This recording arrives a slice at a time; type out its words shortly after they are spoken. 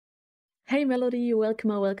Hey Melody, welcome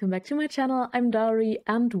or welcome back to my channel. I'm Dari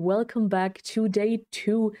and welcome back to day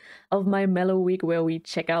 2 of my MeloWeek where we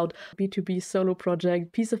check out B2B solo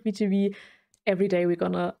project, Piece of BTOB. Every day we're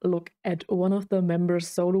gonna look at one of the members'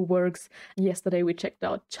 solo works. Yesterday we checked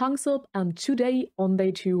out Changsup and today on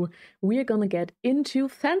day 2 we're gonna get into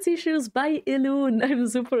Fancy Shoes by Ilhoon. I'm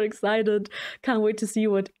super excited. Can't wait to see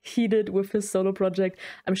what he did with his solo project.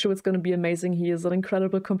 I'm sure it's gonna be amazing. He is an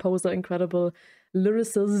incredible composer, incredible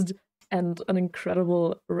lyricist, and an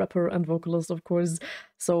incredible rapper and vocalist, of course.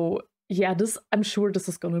 So yeah, I'm sure this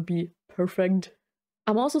is gonna be perfect.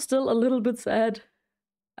 I'm also still a little bit sad.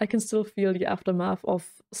 I can still feel the aftermath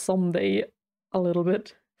of Someday a little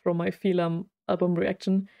bit from my Film album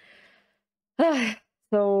reaction.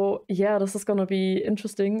 So yeah, this is gonna be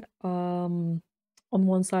interesting. On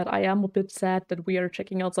one side, I am a bit sad that we are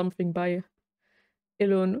checking out something by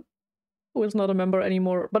Ilhoon, who is not a member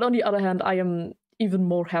anymore. But on the other hand, I am even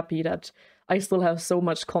more happy that I still have so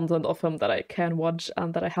much content of him that I can watch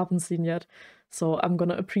and that I haven't seen yet. So I'm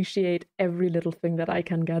gonna appreciate every little thing that I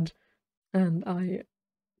can get. And I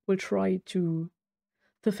will try to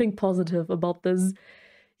think positive about this.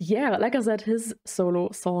 Yeah, like I said, his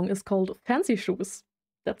solo song is called Fancy Shoes.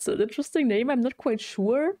 That's an interesting name. I'm not quite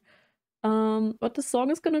sure what the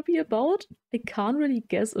song is gonna be about. I can't really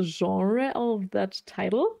guess a genre of that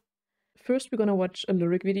title. First, we're gonna watch a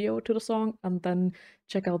lyric video to the song and then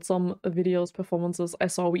check out some videos, performances. I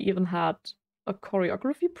saw we even had a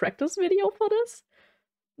choreography practice video for this.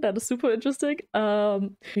 That is super interesting.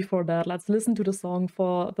 Before that, let's listen to the song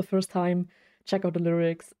for the first time, check out the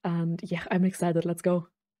lyrics, and yeah, I'm excited. Let's go.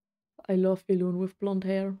 I love Ilhoon with blonde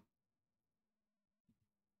hair.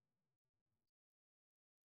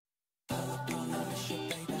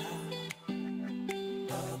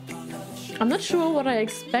 I'm not sure what I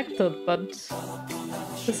expected, but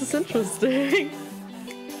this is interesting.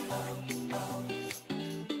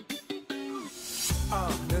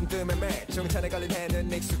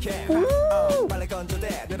 Ooh,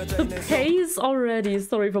 the pace already.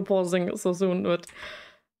 Sorry for pausing so soon, but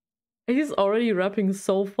he's already rapping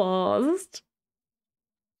so fast.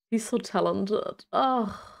 He's so talented.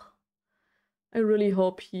 Oh, I really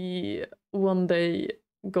hope he one day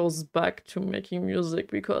goes back to making music,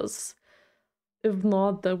 because if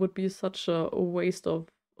not, that would be such a waste of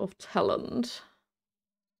talent.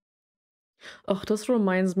 Oh, this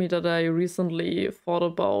reminds me that I recently thought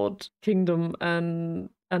about Kingdom and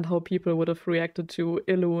how people would have reacted to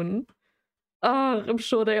Ilhoon. Ah, I'm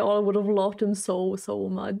sure they all would have loved him so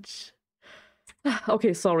much.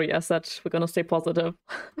 Okay, sorry, I said we're gonna stay positive.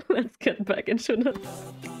 Let's get back into this.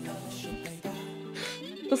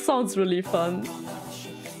 This sounds really fun.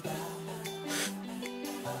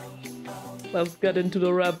 Let's get into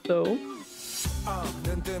the rap though.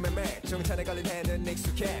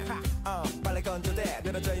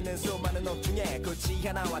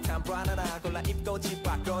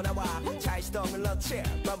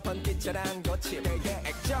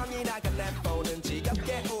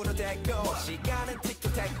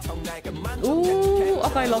 Ooh,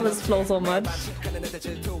 oh, I love his flow so much.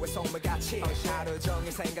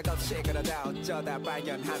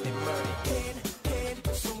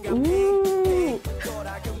 Ooh.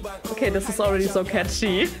 Okay, this is already so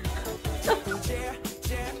catchy.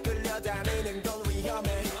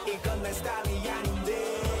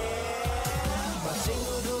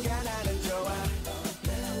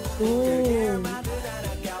 Ooh.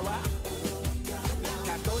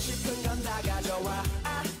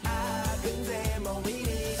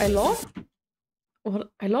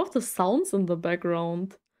 I love the sounds in the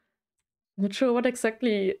background. I'm not sure what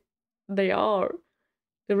exactly they are.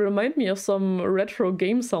 They remind me of some retro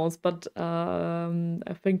game sounds, but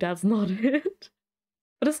I think that's not it.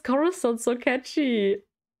 But this chorus sounds so catchy.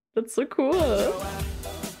 That's so cool.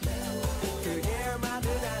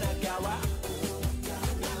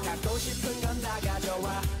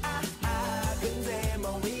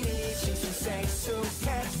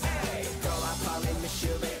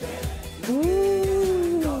 Ooh.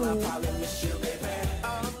 Oh,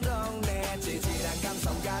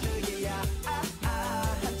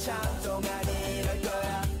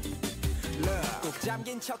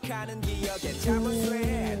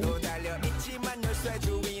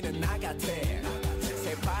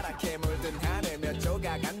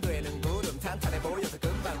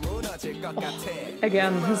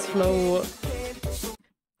 again, his flow.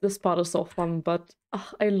 This part is so fun, but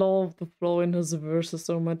I love the flow in his verses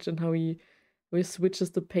so much and how he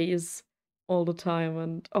switches the pace all the time,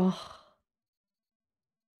 and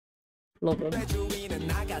love it.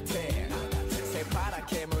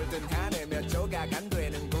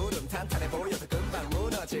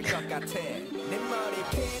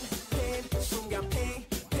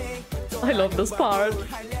 I love this part.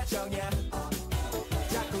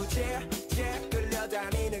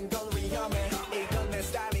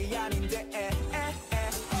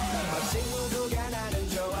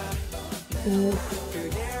 Ooh.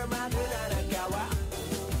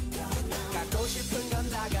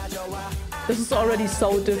 This is already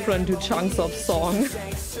so different to Chunks of song.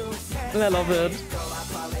 And I love it.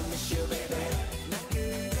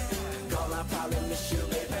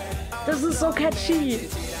 This is so catchy.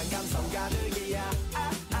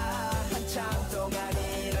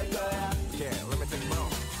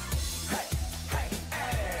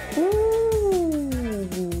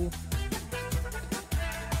 Ooh.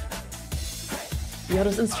 Yeah,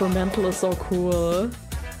 this instrumental is so cool.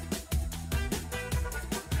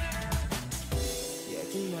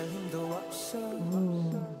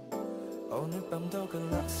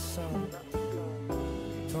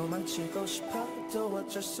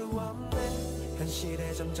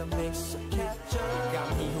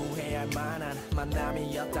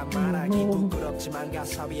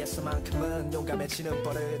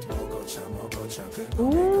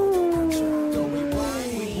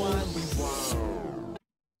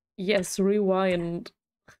 Yes, rewind.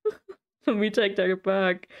 Let me take that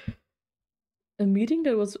back. A meeting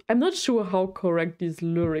that was... I'm not sure how correct these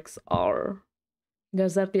lyrics are.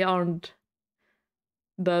 There's that they aren't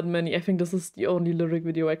that many. I think this is the only lyric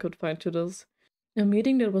video I could find to this. A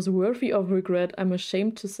meeting that was worthy of regret, I'm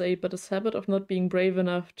ashamed to say, but a habit of not being brave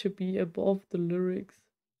enough to be above the lyrics.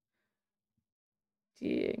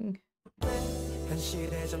 Dang.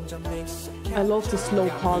 I love the slow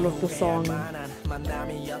part of the song.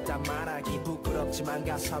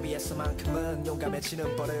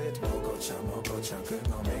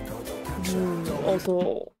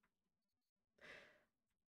 Also,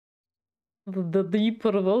 the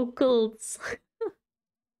deeper vocals.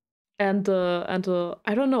 and I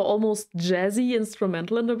don't know, almost jazzy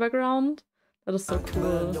instrumental in the background. That is so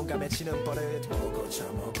cool.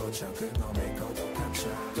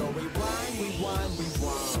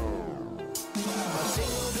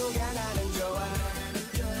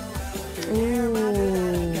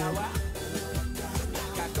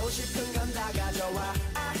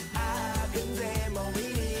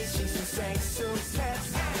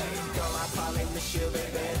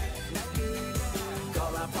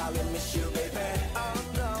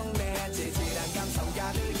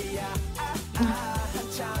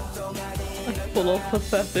 Full of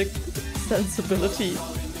pathetic sensibility.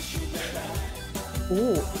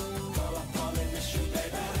 Ooh.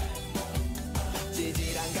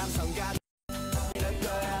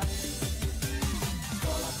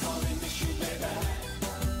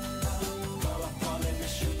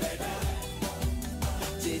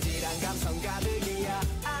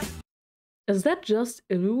 Is that just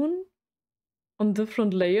Ilhoon on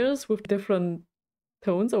different layers with different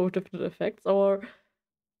tones or with different effects, or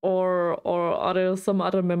are there some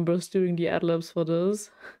other members doing the ad-libs for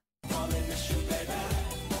this?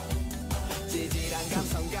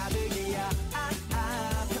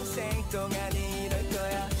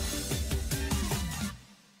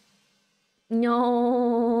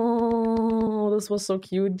 No, this was so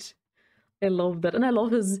cute. I love that, and I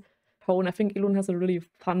love his tone. I think Ilhoon has a really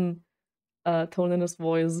fun tone in his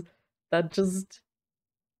voice that just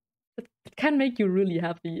it can make you really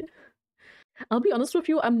happy. I'll be honest with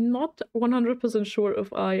you, I'm not 100% sure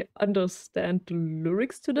if I understand the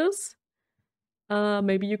lyrics to this.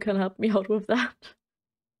 Maybe you can help me out with that.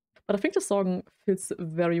 But I think the song fits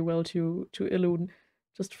very well to Ilhoon,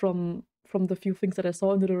 just from the few things that I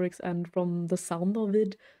saw in the lyrics and from the sound of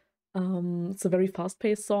it. It's a very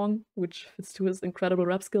fast-paced song, which fits to his incredible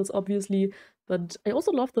rap skills, obviously. But I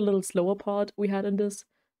also love the little slower part we had in this.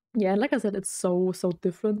 Yeah, and like I said, it's so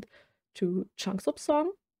different to Chunks of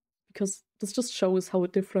song, because this just shows how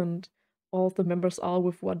different all of the members are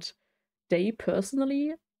with what they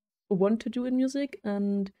personally want to do in music,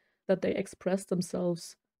 and that they express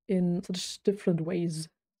themselves in such different ways.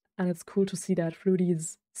 And it's cool to see that through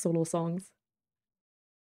these solo songs.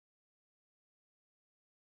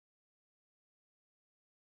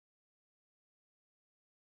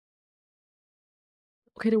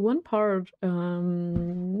 Okay, the one part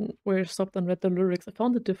where I stopped and read the lyrics, I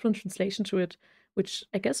found a different translation to it, which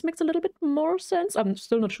I guess makes a little bit more sense. I'm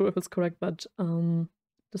still not sure if it's correct, but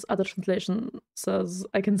this other translation says,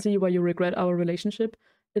 I can see why you regret our relationship.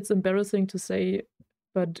 It's embarrassing to say,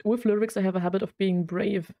 but with lyrics I have a habit of being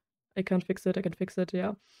brave. I can't fix it, I can fix it,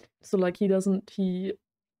 yeah. So like he is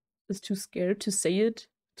too scared to say it,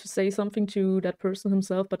 to say something to that person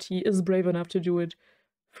himself, but he is brave enough to do it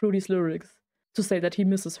through these lyrics. to say that he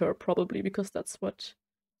misses her, probably, because that's what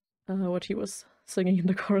he was singing in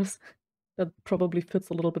the chorus. That probably fits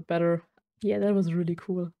a little bit better. Yeah, that was really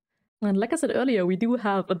cool. And like I said earlier, we do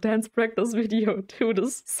have a dance practice video to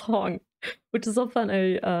this song, which is so fun.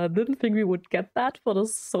 I didn't think we would get that for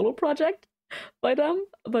this solo project by them,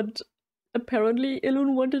 but apparently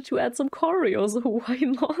Ilhoon wanted to add some choreo, so why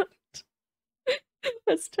not?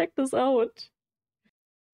 Let's check this out.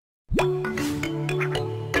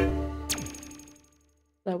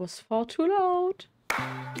 That was far too loud.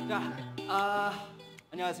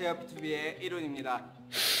 안녕하세요. BTOB의 일훈입니다.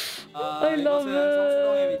 I love 이곳은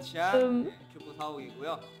성수동에 it. 위치한 큐브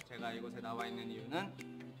사옥이고요. 제가 이곳에 나와 있는 이유는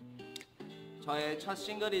저의 첫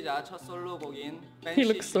싱글이자 첫 솔로곡인 팬시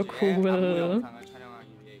so 주제의 cool. 안무 영상을 촬영하기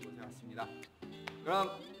위해 이곳에 왔습니다.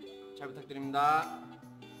 그럼 잘 부탁드립니다.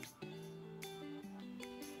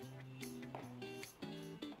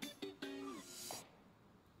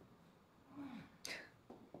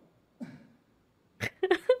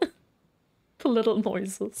 The little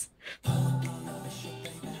noises.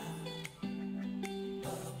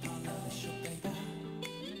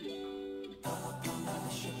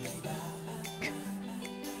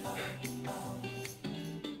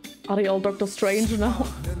 Are they all Doctor Strange now?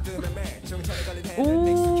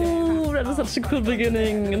 Ooh, that is such a cool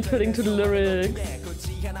beginning and fitting to the lyrics.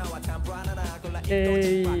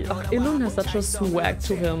 Hey, oh, Ilhoon has such a swag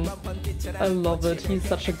to him. I love it. He's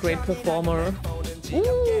such a great performer.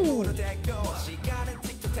 Ooh.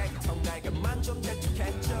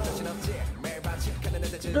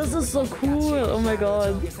 This is so cool. Oh my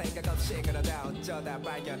god.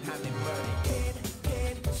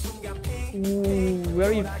 Ooh,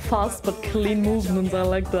 very fast but clean movements. I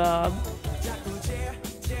like that.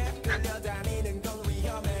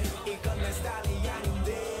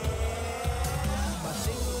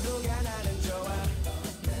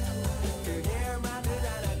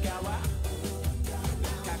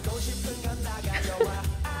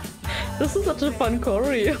 This is such a fun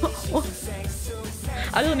choreo.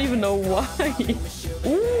 I don't even know why.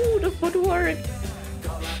 Ooh, the footwork.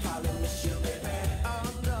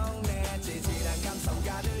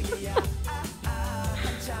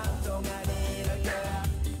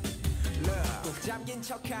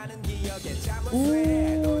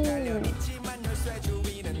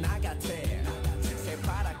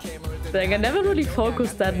 Dang, I never really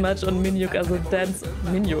focused that much on Minhyuk as a dance.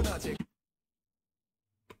 Minhyuk.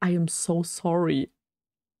 I am so sorry.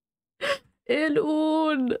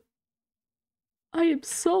 Ilhoon! I am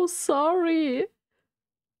so sorry.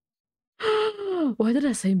 Why did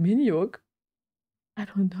I say Minhyuk? I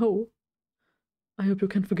don't know. I hope you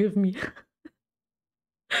can forgive me.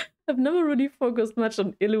 I've never really focused much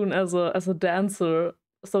on Ilhoon as a dancer,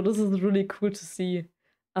 so this is really cool to see.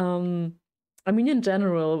 I mean, in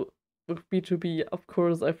general, with BTOB, of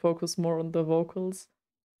course, I focus more on the vocals.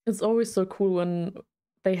 It's always so cool when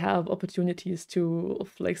they have opportunities to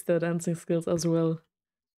flex their dancing skills as well.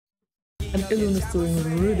 And Ilhoon is doing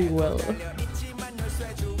really well.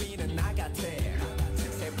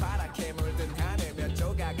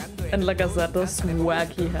 And like I said, the swag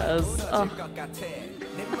he has.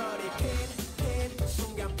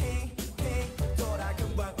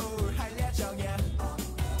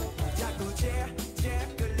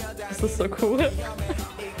 This is so cool.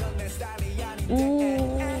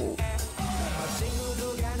 Ooh.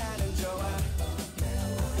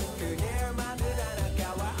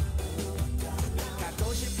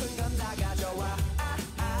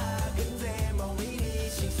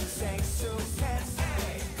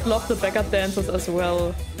 Love the backup dancers as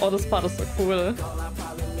well. Oh, this part is so cool.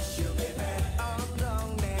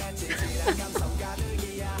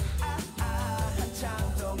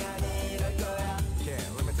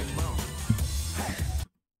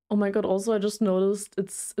 Oh my god, also I just noticed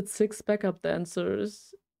it's 6 backup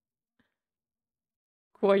dancers.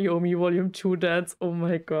 Kwayomi Volume 2 dance, oh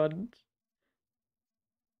my god.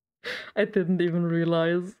 I didn't even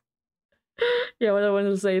realize. Yeah, what I wanted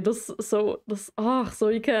to say, so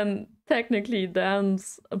you can technically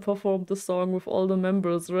dance and perform the song with all the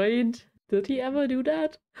members, right? Did he ever do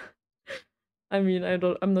that? I mean,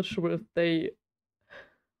 I'm not sure if they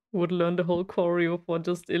would learn the whole choreo for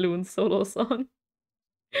just Ilhoon's solo song.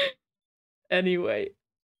 Anyway,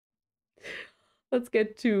 let's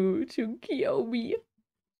get to Kyobi.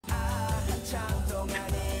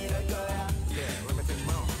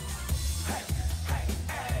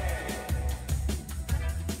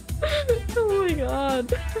 Oh my god.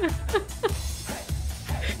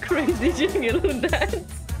 Crazy Ilhoon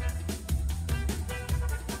dance.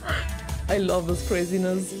 I love this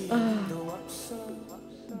craziness.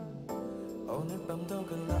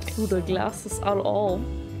 through the glasses at all. Ooh,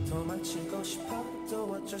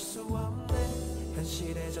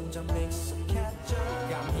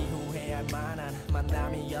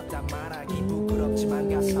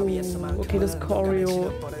 okay, this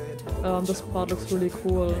choreo, this part looks really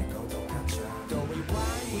cool.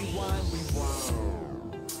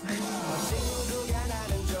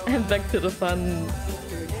 And back to the fun.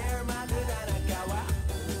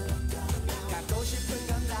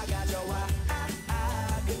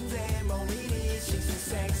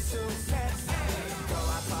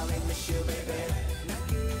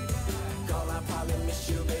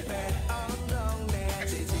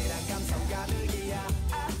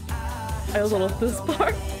 I also love this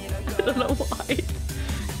part. I don't know why.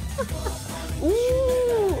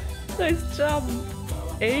 Ooh, nice jump.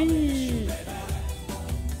 Hey.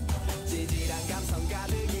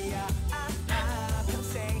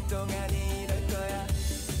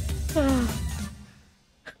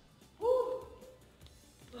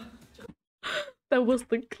 That was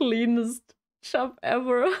the cleanest jump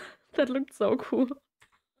ever. That looked so cool.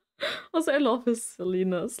 Also, I love his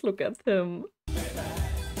silliness. Look at him.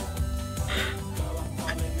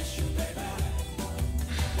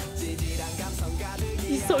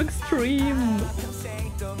 He's so extreme.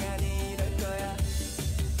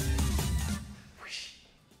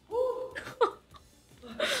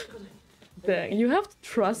 Dang, you have to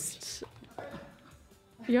trust.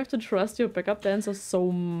 You have to trust your backup dancers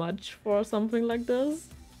so much for something like this.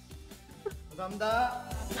 The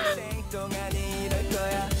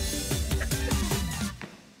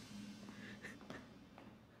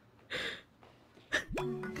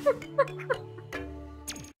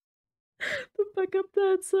backup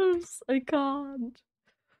dancers, I can't.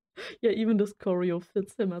 Yeah, even this choreo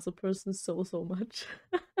fits him as a person so much.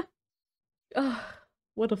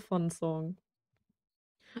 What a fun song.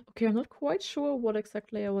 Okay, I'm not quite sure what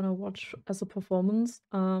exactly I want to watch as a performance.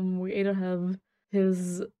 We either have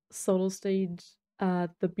his solo stage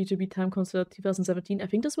at the BTOB Time Concert 2017. I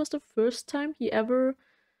think this was the first time he ever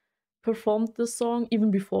performed this song,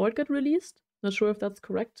 even before it got released. Not sure if that's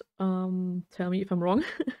correct. Tell me if I'm wrong.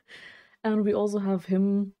 And we also have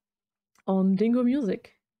him on Dingo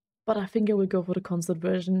Music. But I think I will go for the concert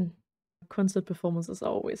version. Concert performances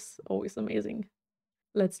are always amazing.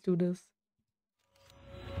 Let's do this.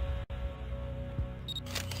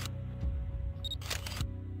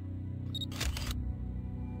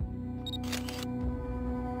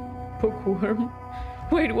 Bookworm.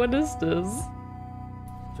 Wait, what is this?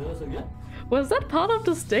 Was that part of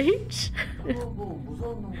the stage?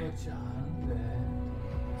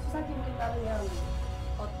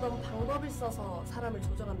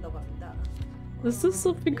 Is this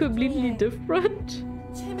something completely different?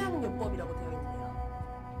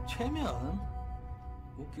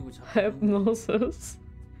 Hypnosis.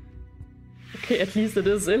 Okay, at least it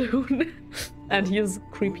is Ilhoon. And he is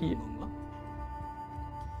creepy.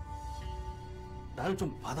 나를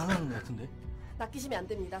좀 봐달라는 것 같은데. 낚이시면 안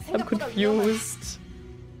됩니다. I'm confused.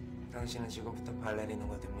 당신은 지금부터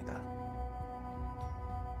발레리노가 됩니다.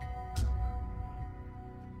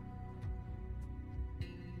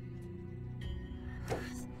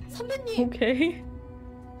 선배님. Okay.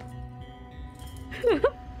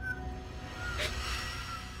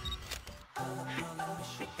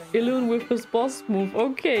 Ilhoon with his boss move.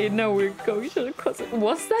 Okay, now we're going to the concert.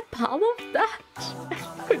 Was that part of that? I'm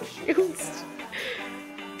confused.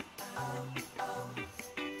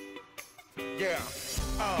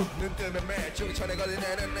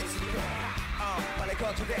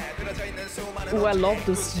 Oh, I love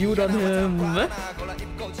the suit on him.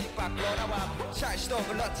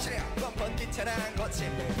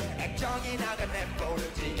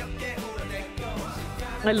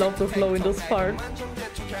 I love the flow in this part.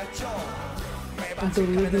 And the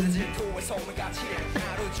rhythm.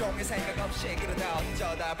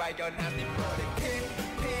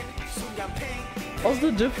 What's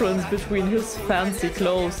the difference between his fancy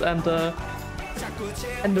clothes and the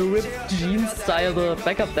ripped jeans style the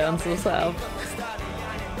backup dancers have?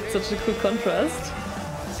 Such a cool contrast.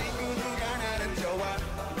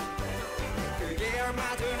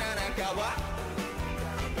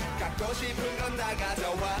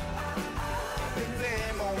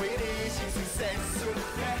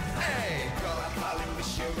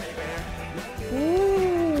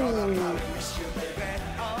 Ooh.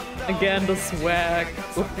 Again, the swag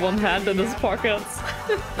with one hand in his pockets.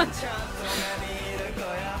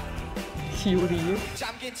 Cutie.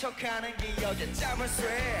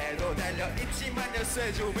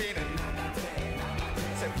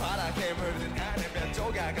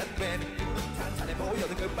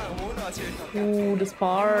 Ooh, this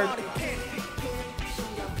part.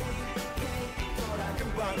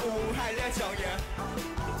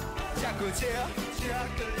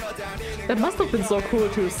 That must have been so cool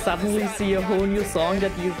to suddenly see a whole new song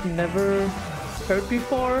that you've never heard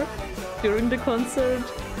before during the concert.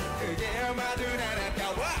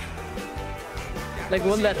 Like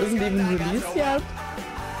one that isn't even released yet.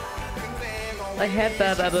 I had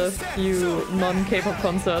that at a few non-K-pop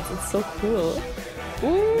concerts. It's so cool.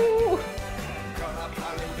 Ooh!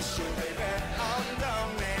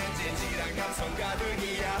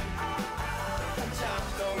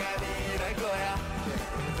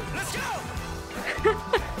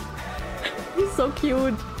 He's so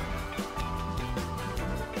cute.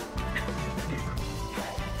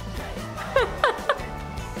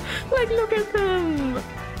 Like, look at him.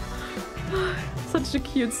 Such a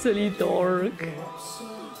cute, silly dork.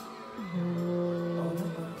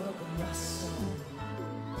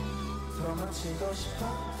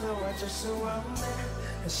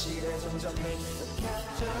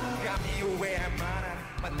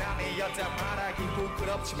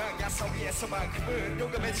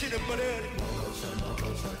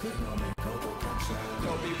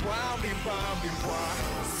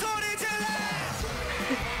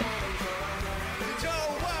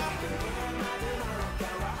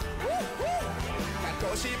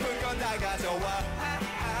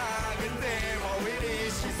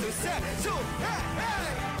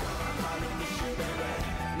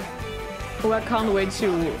 Oh, I can't wait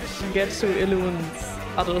to get to Ilhoon's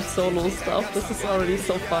other solo stuff. This is already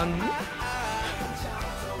so fun.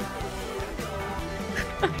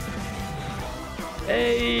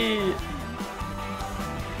 Hey!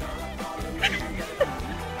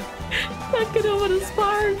 Can't get over this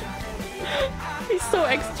part. He's so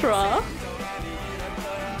extra.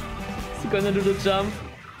 Is he gonna do the jump?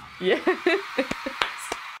 Yes!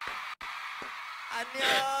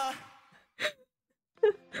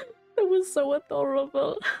 That was so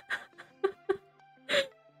adorable.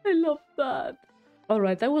 I love that.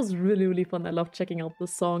 Alright, that was really fun. I love checking out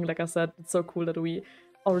this song. Like I said, it's so cool that we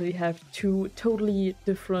already have two totally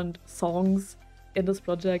different songs in this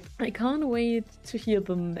project. I can't wait to hear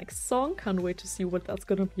the next song. Can't wait to see what that's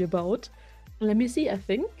gonna be about. Let me see, I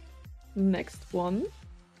think next one.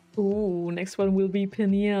 Ooh, next one will be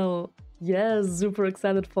Peniel. Yes, super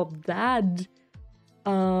excited for that.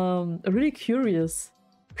 Really curious.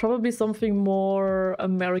 Probably something more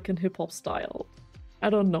American hip-hop style. I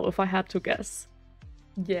don't know if I had to guess.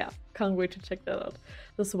 Yeah, can't wait to check that out.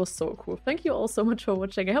 This was so cool. Thank you all so much for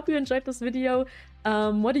watching. I hope you enjoyed this video.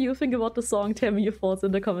 What do you think about the song? Tell me your thoughts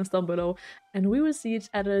in the comments down below. And we will see each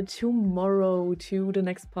other tomorrow to the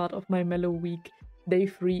next part of my MeloWeek, day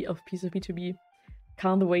 3 of BTOB EP.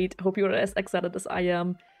 Can't wait. Hope you're as excited as I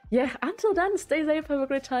am. Yeah, until then, stay safe, have a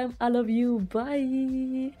great time. I love you.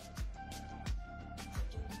 Bye.